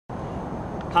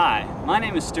Hi, my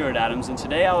name is Stewart Adams, and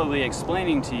today I will be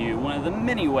explaining to you one of the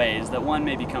many ways that one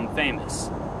may become famous.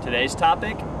 Today's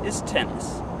topic is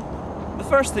tennis. The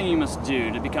first thing you must do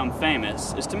to become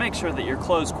famous is to make sure that your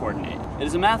clothes coordinate. It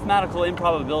is a mathematical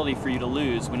improbability for you to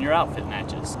lose when your outfit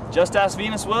matches. Just ask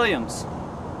Venus Williams.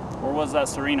 Or was that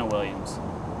Serena Williams?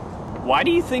 Why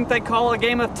do you think they call a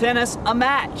game of tennis a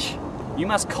match? You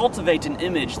must cultivate an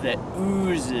image that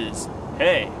oozes,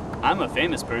 "Hey, I'm a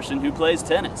famous person who plays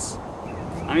tennis."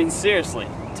 I mean, seriously,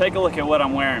 take a look at what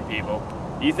I'm wearing, people.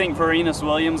 Do you think Venus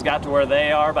Williams got to where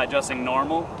they are by dressing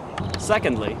normal?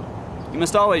 Secondly, you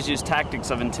must always use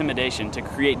tactics of intimidation to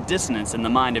create dissonance in the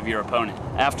mind of your opponent.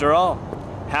 After all,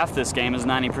 half this game is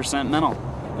 90% mental.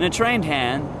 In a trained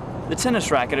hand, the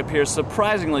tennis racket appears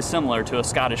surprisingly similar to a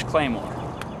Scottish claymore.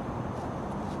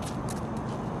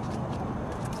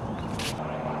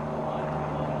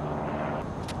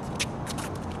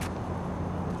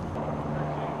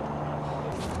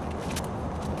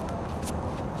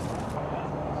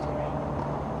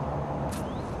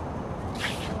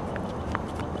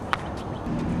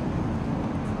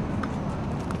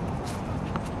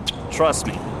 Trust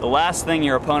me, the last thing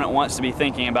your opponent wants to be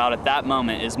thinking about at that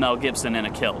moment is Mel Gibson in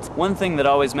a kilt. One thing that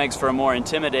always makes for a more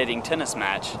intimidating tennis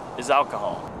match is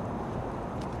alcohol.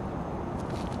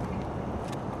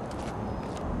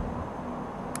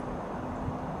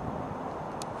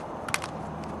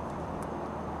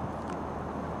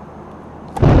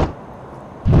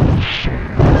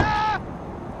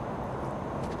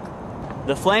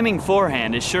 The flaming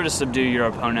forehand is sure to subdue your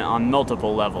opponent on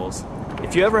multiple levels.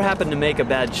 If you ever happen to make a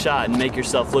bad shot and make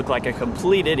yourself look like a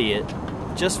complete idiot,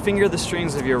 just finger the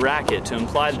strings of your racket to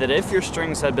imply that if your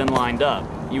strings had been lined up,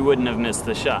 you wouldn't have missed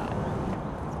the shot.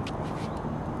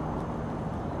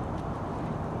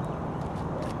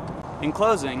 In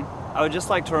closing, I would just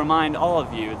like to remind all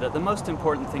of you that the most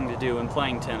important thing to do when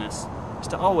playing tennis is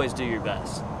to always do your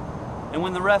best. And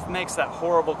when the ref makes that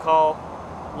horrible call,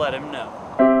 let him know.